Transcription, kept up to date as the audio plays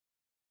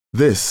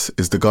This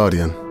is The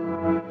Guardian.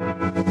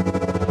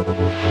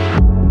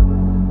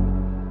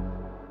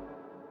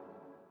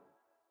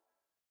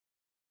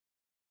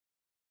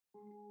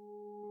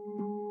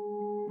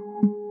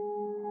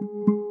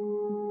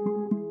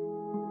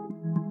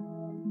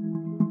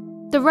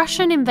 The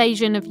Russian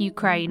invasion of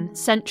Ukraine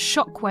sent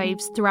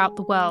shockwaves throughout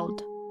the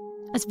world,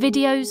 as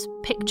videos,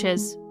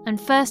 pictures, and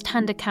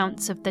first-hand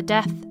accounts of the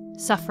death,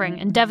 suffering,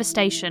 and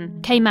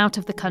devastation came out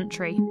of the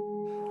country.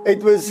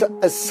 It was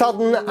as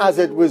sudden as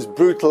it was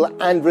brutal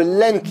and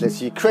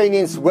relentless.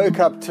 Ukrainians woke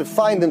up to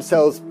find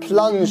themselves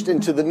plunged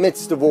into the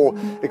midst of war.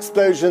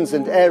 Explosions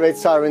and air raid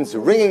sirens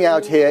ringing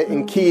out here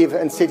in Kyiv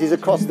and cities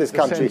across this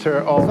country.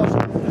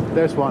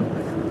 There's one.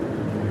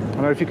 I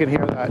don't know if you can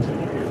hear that.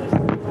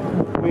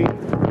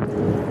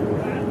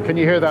 Can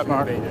you hear that,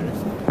 Mark?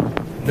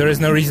 There is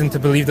no reason to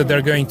believe that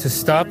they're going to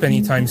stop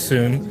anytime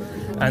soon.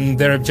 And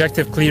their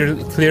objective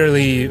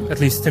clearly,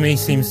 at least to me,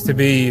 seems to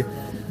be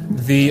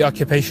the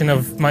occupation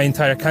of my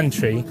entire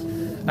country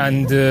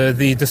and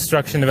the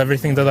destruction of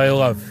everything that I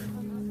love.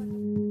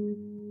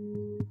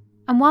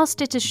 And whilst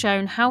it has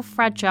shown how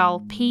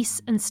fragile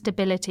peace and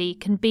stability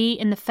can be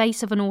in the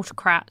face of an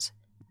autocrat,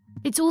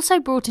 it's also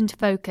brought into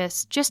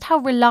focus just how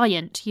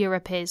reliant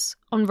Europe is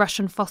on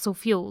Russian fossil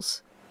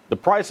fuels. The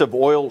price of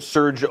oil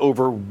surged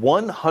over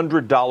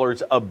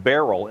 $100 a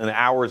barrel in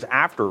hours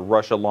after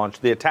Russia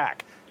launched the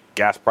attack.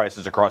 Gas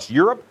prices across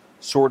Europe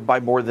soared by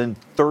more than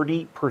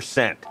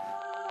 30%.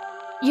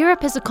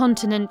 Europe as a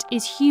continent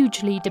is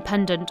hugely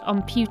dependent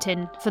on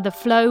Putin for the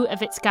flow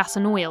of its gas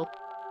and oil.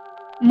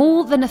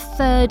 More than a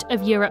third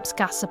of Europe's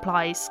gas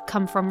supplies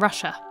come from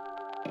Russia.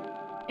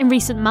 In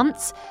recent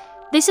months,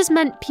 this has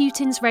meant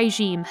Putin's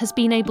regime has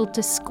been able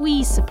to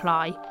squeeze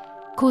supply,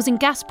 causing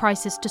gas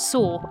prices to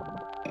soar.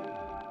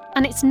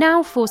 And it's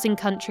now forcing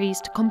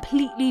countries to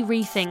completely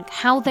rethink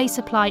how they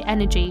supply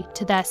energy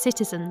to their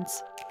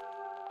citizens.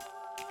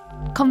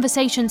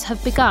 Conversations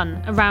have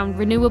begun around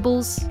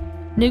renewables,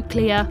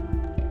 nuclear,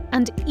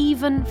 and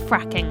even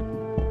fracking.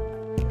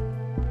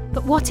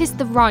 But what is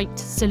the right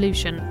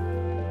solution?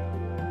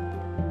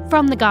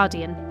 From The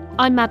Guardian,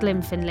 I'm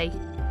Madeleine Finlay,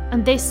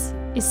 and this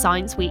is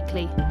Science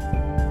Weekly.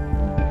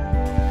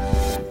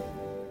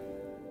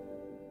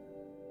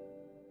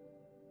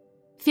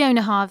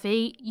 Fiona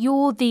Harvey,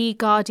 you're The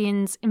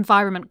Guardian's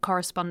environment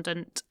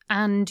correspondent,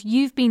 and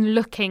you've been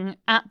looking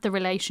at the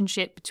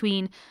relationship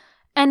between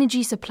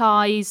energy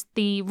supplies,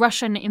 the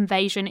Russian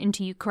invasion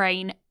into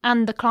Ukraine,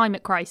 and the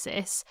climate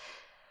crisis.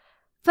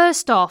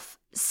 First off,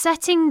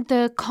 setting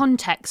the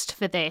context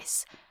for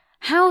this,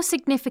 how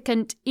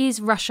significant is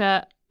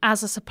Russia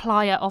as a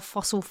supplier of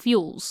fossil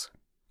fuels?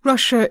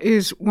 Russia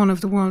is one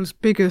of the world's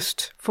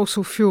biggest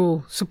fossil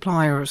fuel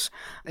suppliers.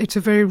 It's a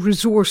very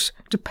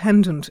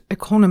resource-dependent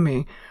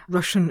economy.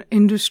 Russian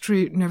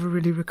industry never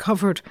really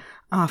recovered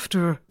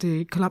after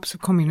the collapse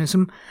of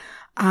communism,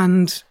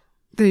 and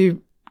the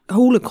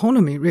whole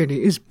economy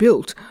really is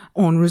built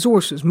on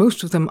resources,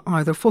 most of them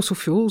either fossil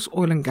fuels,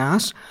 oil and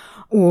gas,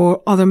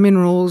 or other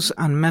minerals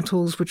and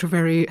metals which are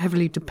very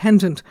heavily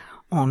dependent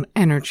on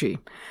energy.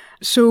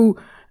 So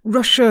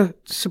Russia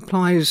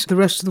supplies the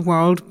rest of the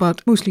world,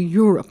 but mostly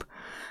Europe.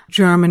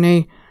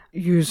 Germany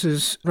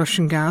uses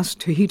Russian gas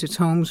to heat its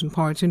homes and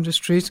power its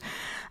industries,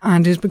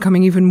 and is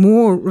becoming even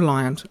more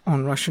reliant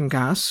on Russian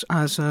gas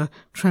as a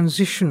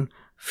transition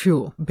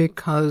fuel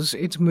because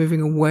it's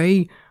moving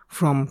away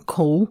from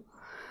coal,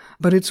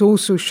 but it's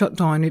also shut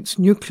down its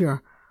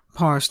nuclear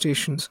power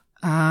stations.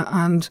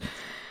 And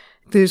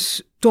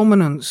this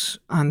dominance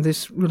and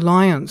this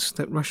reliance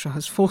that Russia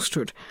has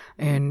fostered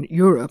in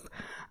Europe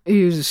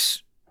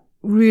is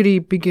really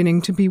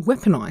beginning to be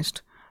weaponized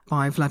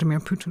by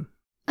Vladimir Putin.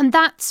 And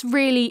that's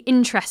really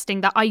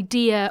interesting, that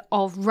idea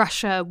of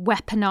Russia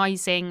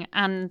weaponizing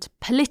and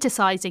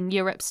politicizing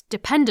Europe's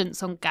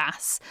dependence on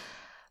gas.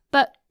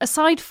 But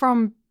aside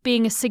from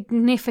being a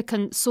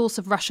significant source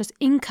of Russia's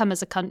income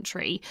as a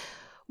country,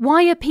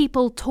 why are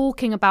people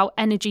talking about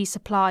energy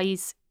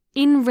supplies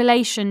in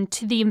relation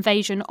to the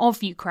invasion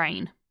of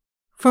Ukraine?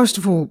 First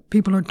of all,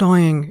 people are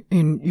dying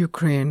in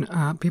Ukraine.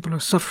 People are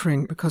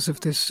suffering because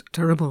of this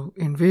terrible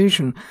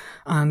invasion,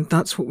 and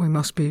that's what we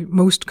must be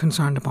most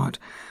concerned about.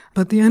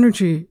 But the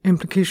energy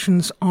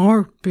implications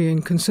are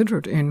being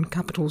considered in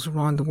capitals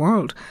around the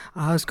world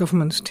as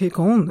governments take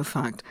on the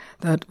fact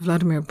that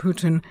Vladimir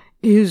Putin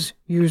is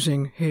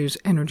using his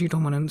energy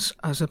dominance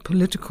as a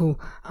political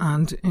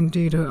and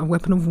indeed a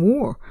weapon of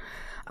war.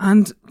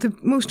 And the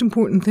most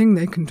important thing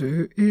they can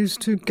do is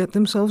to get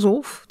themselves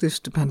off this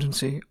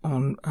dependency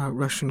on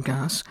Russian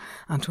gas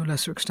and to a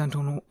lesser extent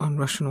on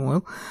Russian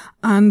oil,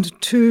 and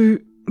to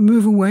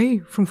move away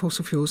from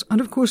fossil fuels. And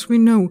of course we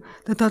know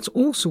that that's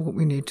also what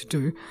we need to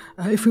do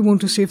if we want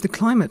to save the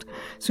climate.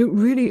 So it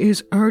really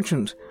is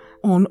urgent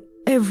on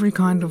every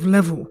kind of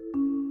level.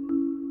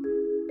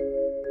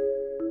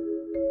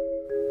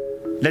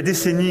 La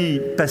décennie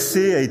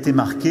passée a été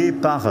marquée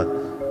par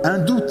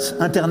un doute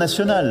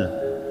international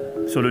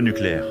sur le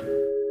nucléaire.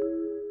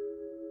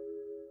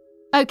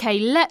 OK,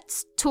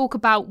 let's talk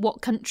about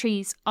what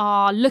countries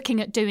are looking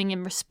at doing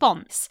in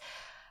response.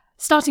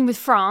 Starting with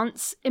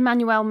France,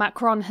 Emmanuel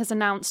Macron has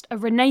announced a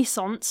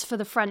renaissance for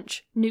the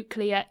French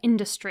nuclear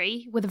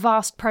industry with a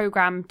vast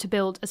programme to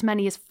build as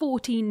many as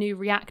 14 new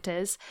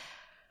reactors.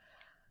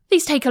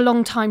 These take a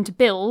long time to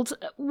build.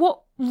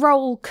 What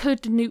role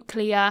could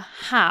nuclear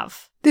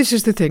have? This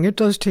is the thing. It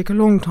does take a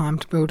long time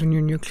to build a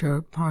new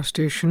nuclear power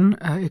station.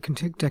 It can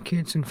take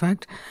decades, in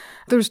fact.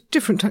 There's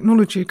different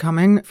technology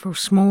coming for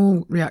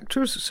small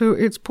reactors, so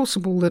it's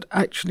possible that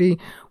actually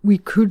we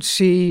could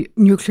see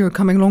nuclear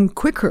coming along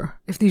quicker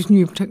if these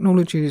new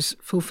technologies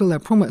fulfill their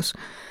promise.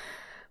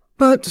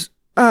 But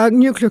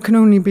nuclear can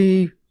only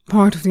be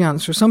part of the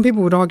answer. Some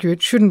people would argue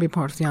it shouldn't be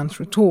part of the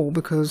answer at all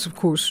because, of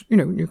course,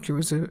 nuclear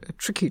is a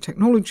tricky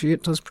technology.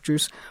 It does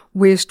produce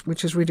waste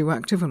which is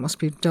radioactive and must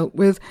be dealt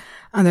with.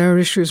 And there are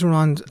issues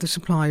around the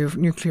supply of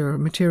nuclear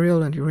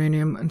material and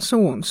uranium and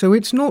so on. So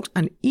it's not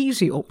an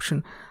easy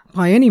option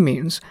by any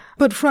means.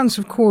 But France,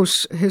 of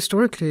course,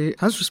 historically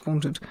has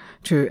responded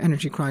to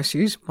energy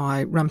crises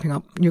by ramping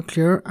up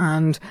nuclear,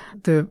 and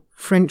the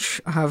French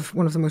have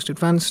one of the most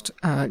advanced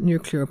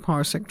nuclear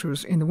power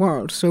sectors in the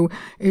world, so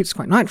it's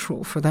quite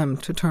natural for them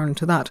to turn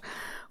to that.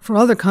 For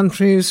other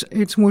countries,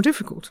 it's more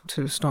difficult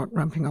to start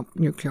ramping up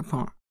nuclear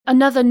power.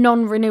 Another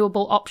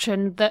non-renewable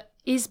option that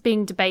is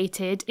being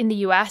debated in the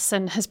US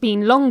and has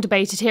been long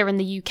debated here in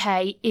the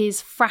UK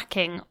is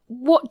fracking.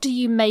 What do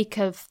you make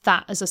of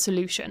that as a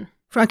solution?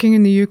 Fracking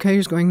in the UK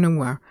is going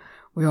nowhere.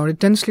 We are a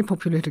densely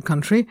populated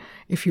country.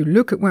 If you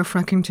look at where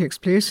fracking takes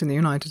place in the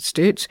United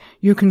States,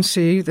 you can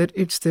see that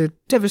it's the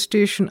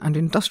devastation and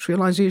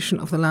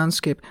industrialisation of the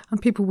landscape, and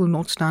people will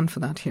not stand for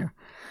that here.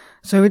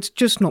 So it's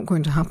just not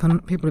going to happen.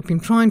 People have been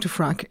trying to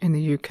frack in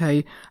the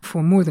UK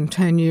for more than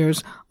 10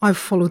 years. I've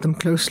followed them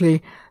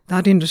closely.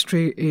 That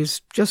industry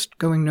is just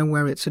going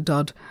nowhere. It's a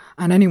dud,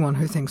 and anyone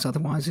who thinks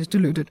otherwise is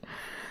deluded.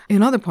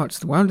 In other parts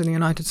of the world, in the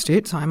United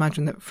States, I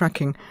imagine that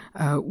fracking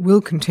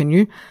will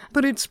continue,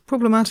 but it's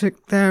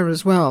problematic there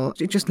as well.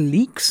 It just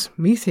leaks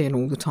methane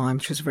all the time,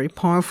 which is a very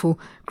powerful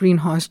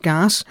greenhouse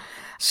gas.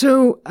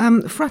 So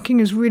fracking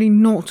is really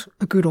not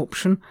a good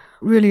option.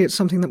 Really, it's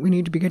something that we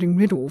need to be getting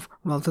rid of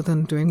rather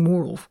than doing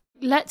more of.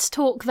 Let's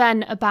talk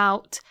then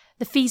about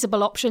the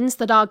feasible options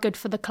that are good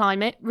for the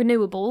climate,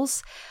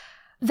 renewables.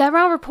 There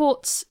are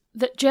reports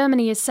that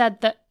Germany has said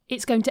that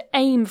it's going to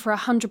aim for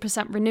 100%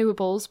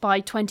 renewables by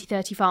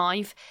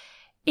 2035.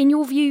 In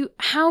your view,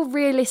 how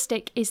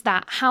realistic is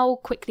that? How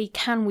quickly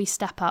can we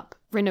step up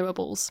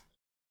renewables?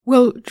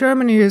 Well,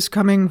 Germany is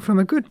coming from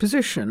a good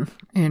position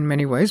in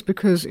many ways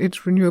because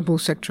its renewable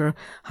sector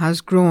has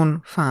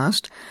grown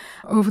fast.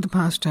 Over the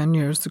past 10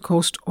 years, the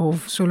cost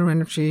of solar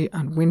energy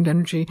and wind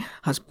energy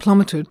has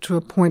plummeted to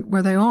a point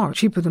where they are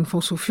cheaper than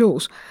fossil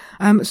fuels.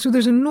 So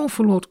there's an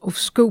awful lot of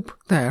scope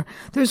there.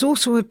 There's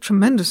also a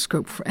tremendous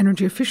scope for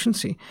energy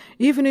efficiency.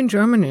 Even in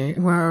Germany,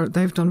 where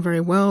they've done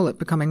very well at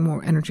becoming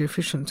more energy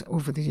efficient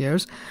over the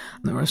years,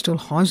 there are still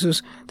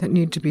houses that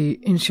need to be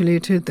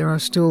insulated. There are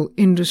still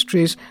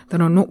industries that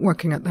are not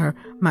working at their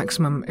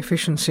maximum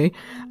efficiency.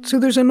 So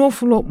there's an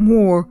awful lot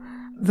more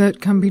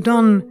that can be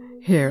done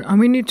here, and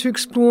we need to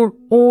explore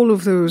all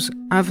of those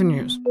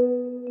avenues.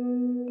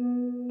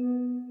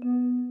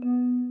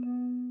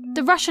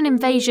 The Russian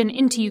invasion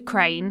into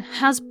Ukraine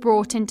has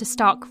brought into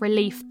stark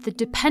relief the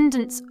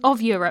dependence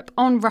of Europe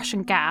on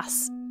Russian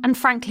gas and,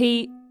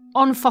 frankly,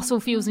 on fossil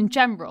fuels in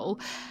general.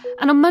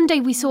 And on Monday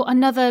we saw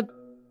another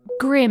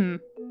grim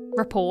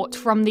report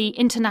from the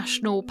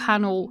International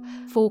Panel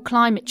for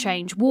Climate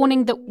Change,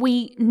 warning that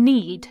we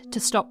need to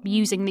stop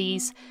using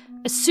these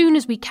as soon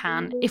as we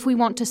can if we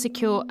want to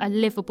secure a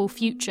livable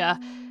future.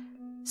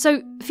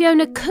 So,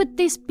 Fiona, could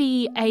this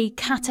be a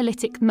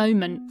catalytic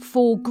moment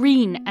for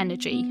green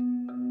energy?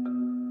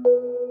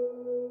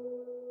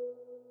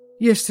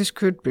 Yes, this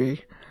could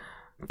be.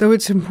 Though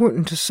it's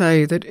important to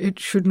say that it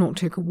should not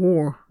take a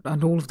war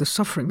and all of the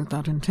suffering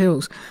that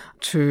entails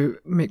to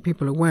make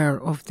people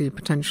aware of the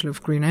potential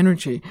of green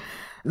energy.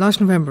 Last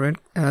November,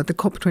 at the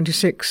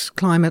COP26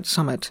 climate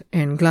summit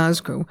in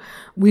Glasgow,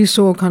 we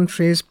saw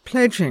countries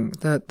pledging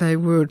that they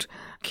would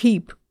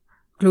keep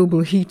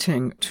global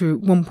heating to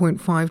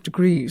 1.5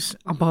 degrees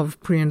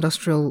above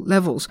pre-industrial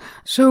levels.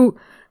 So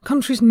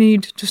countries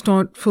need to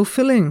start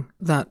fulfilling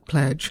that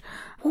pledge.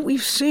 What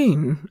we've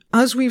seen,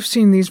 as we've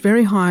seen these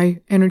very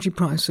high energy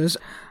prices,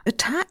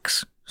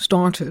 attacks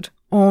started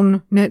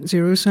on net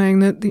zero, saying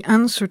that the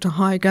answer to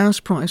high gas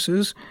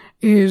prices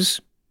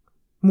is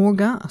more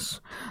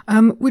gas,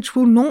 which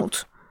will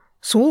not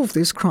solve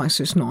this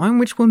crisis now, and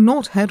which will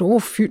not head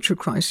off future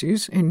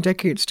crises in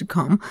decades to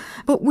come,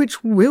 but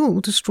which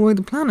will destroy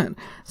the planet.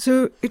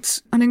 So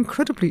it's an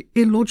incredibly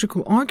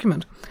illogical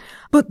argument.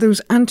 But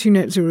those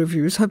anti-net zero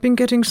views have been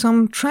getting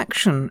some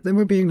traction. They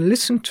were being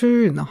listened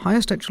to in the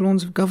highest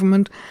echelons of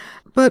government.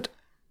 But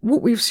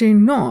what we've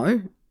seen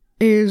now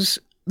is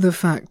the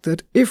fact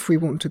that if we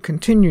want to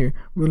continue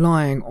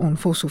relying on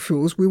fossil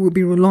fuels, we will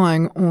be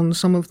relying on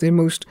some of the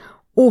most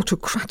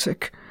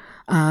autocratic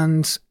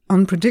and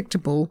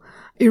unpredictable,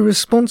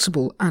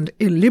 irresponsible and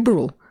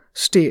illiberal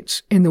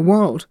states in the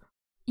world.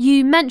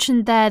 You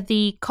mentioned there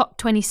the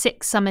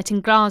COP26 summit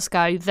in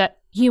Glasgow that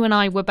You and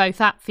I were both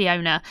at,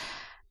 Fiona.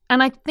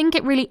 And I think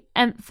it really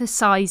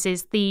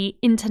emphasises the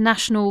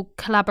international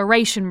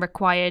collaboration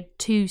required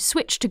to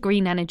switch to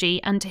green energy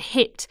and to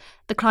hit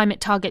the climate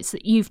targets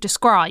that you've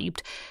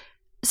described.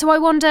 So I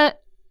wonder,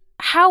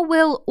 how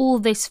will all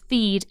this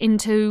feed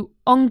into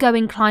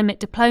ongoing climate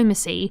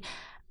diplomacy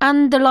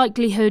and the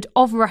likelihood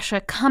of Russia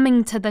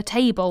coming to the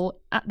table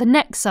at the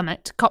next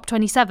summit,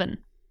 COP27?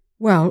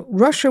 Well,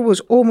 Russia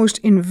was almost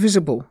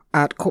invisible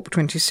at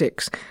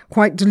COP26,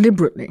 quite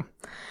deliberately.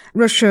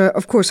 Russia,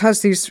 of course,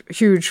 has these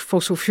huge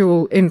fossil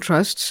fuel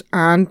interests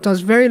and does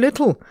very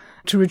little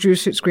to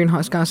reduce its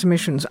greenhouse gas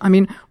emissions. I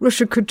mean,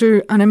 Russia could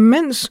do an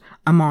immense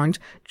amount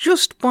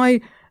just by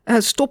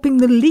stopping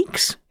the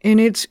leaks in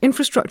its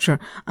infrastructure.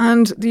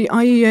 And the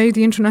IEA,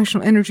 the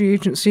International Energy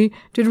Agency,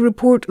 did a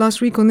report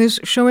last week on this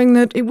showing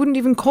that it wouldn't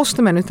even cost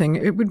them anything.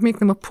 It would make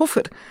them a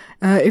profit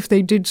if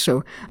they did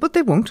so. But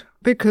they won't,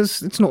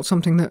 because it's not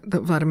something that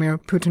Vladimir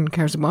Putin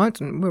cares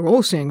about. And we're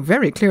all seeing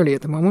very clearly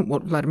at the moment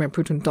what Vladimir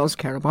Putin does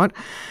care about.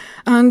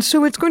 And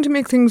so it's going to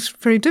make things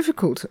very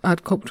difficult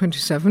at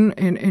COP27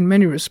 in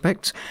many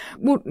respects.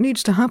 What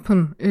needs to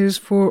happen is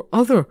for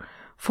other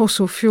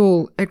fossil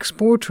fuel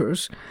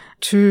exporters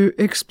to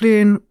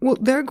explain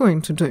what they're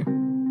going to do.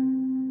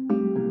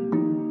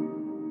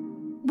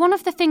 One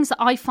of the things that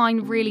I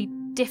find really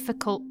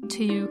difficult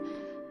to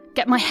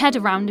get my head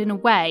around in a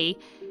way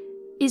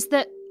is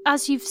that,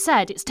 as you've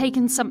said, it's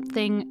taken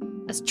something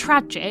as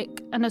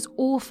tragic and as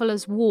awful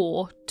as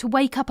war to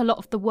wake up a lot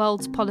of the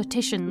world's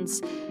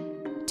politicians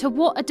to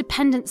what a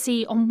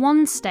dependency on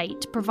one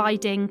state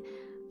providing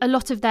a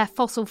lot of their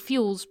fossil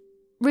fuels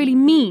really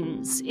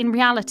means in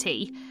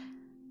reality.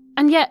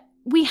 And yet,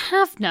 we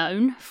have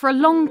known for a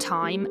long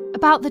time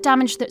about the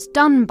damage that's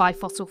done by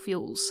fossil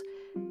fuels.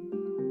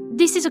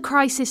 This is a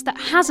crisis that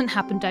hasn't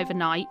happened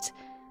overnight,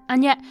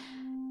 and yet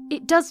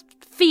it does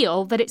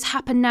feel that it's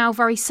happened now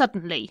very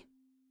suddenly.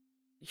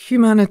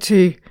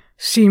 Humanity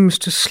seems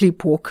to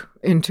sleepwalk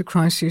into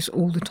crises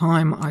all the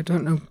time. I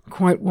don't know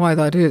quite why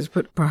that is,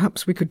 but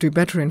perhaps we could do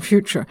better in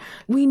future.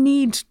 We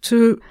need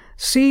to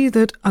see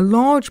that a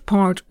large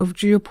part of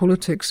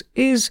geopolitics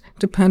is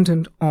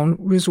dependent on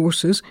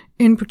resources,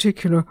 in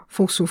particular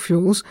fossil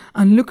fuels,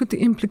 and look at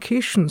the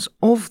implications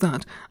of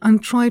that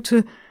and try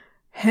to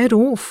head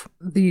off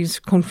these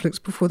conflicts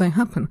before they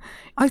happen.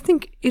 I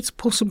think it's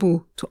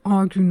possible to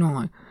argue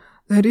now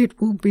that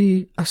it will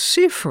be a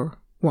safer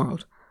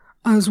world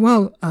as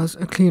well as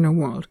a cleaner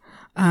world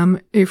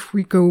if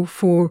we go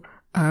for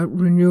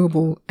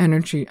renewable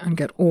energy and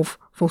get off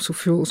fossil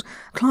fuels.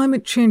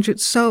 Climate change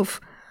itself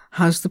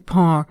has the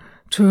power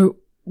to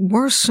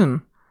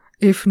worsen,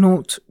 if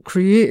not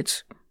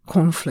create,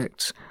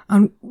 conflicts.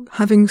 And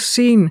having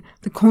seen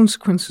the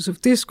consequences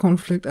of this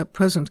conflict at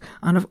present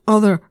and of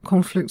other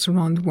conflicts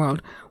around the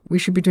world, we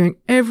should be doing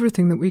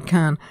everything that we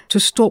can to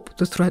stop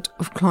the threat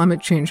of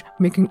climate change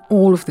making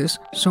all of this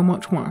so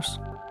much worse.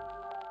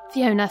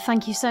 Fiona,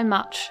 thank you so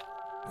much.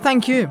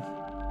 Thank you.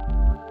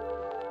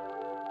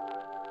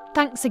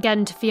 Thanks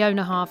again to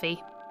Fiona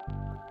Harvey.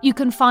 You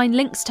can find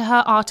links to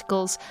her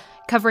articles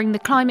covering the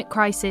climate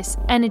crisis,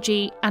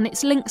 energy, and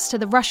its links to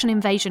the Russian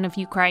invasion of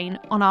Ukraine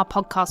on our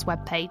podcast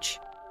webpage.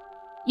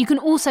 You can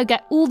also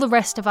get all the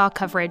rest of our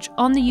coverage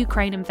on the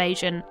Ukraine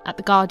invasion at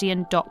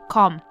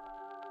theguardian.com.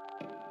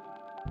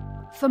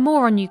 For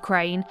more on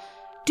Ukraine,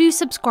 do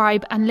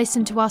subscribe and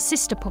listen to our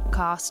sister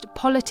podcast,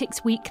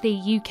 Politics Weekly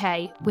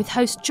UK, with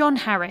host John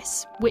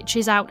Harris, which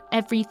is out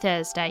every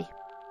Thursday.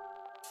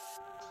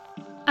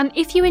 And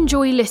if you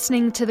enjoy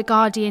listening to The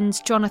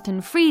Guardian's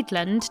Jonathan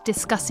Freedland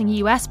discussing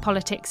US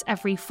politics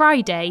every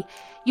Friday,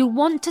 you'll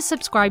want to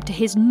subscribe to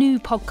his new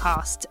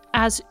podcast,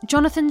 as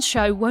Jonathan's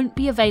show won't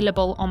be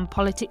available on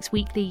Politics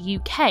Weekly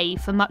UK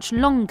for much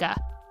longer.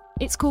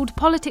 It's called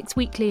Politics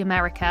Weekly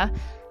America,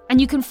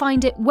 and you can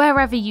find it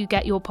wherever you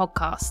get your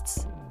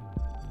podcasts.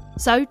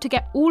 So, to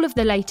get all of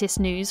the latest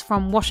news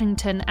from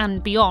Washington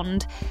and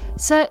beyond,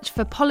 search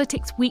for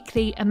Politics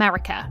Weekly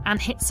America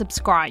and hit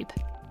subscribe.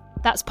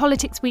 That's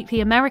Politics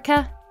Weekly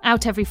America,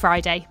 out every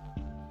Friday.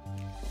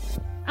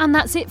 And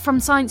that's it from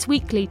Science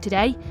Weekly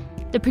today.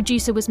 The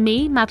producer was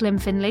me, Madeleine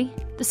Finlay.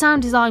 The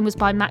sound design was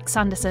by Max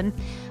Sanderson,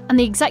 and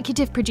the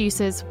executive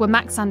producers were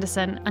Max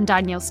Sanderson and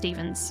Danielle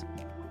Stevens.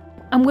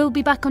 And we'll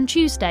be back on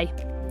Tuesday.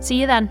 See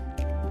you then.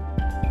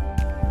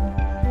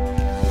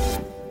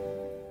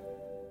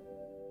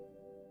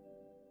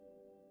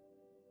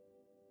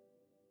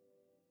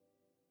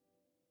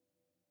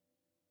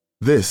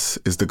 This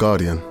is The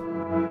Guardian.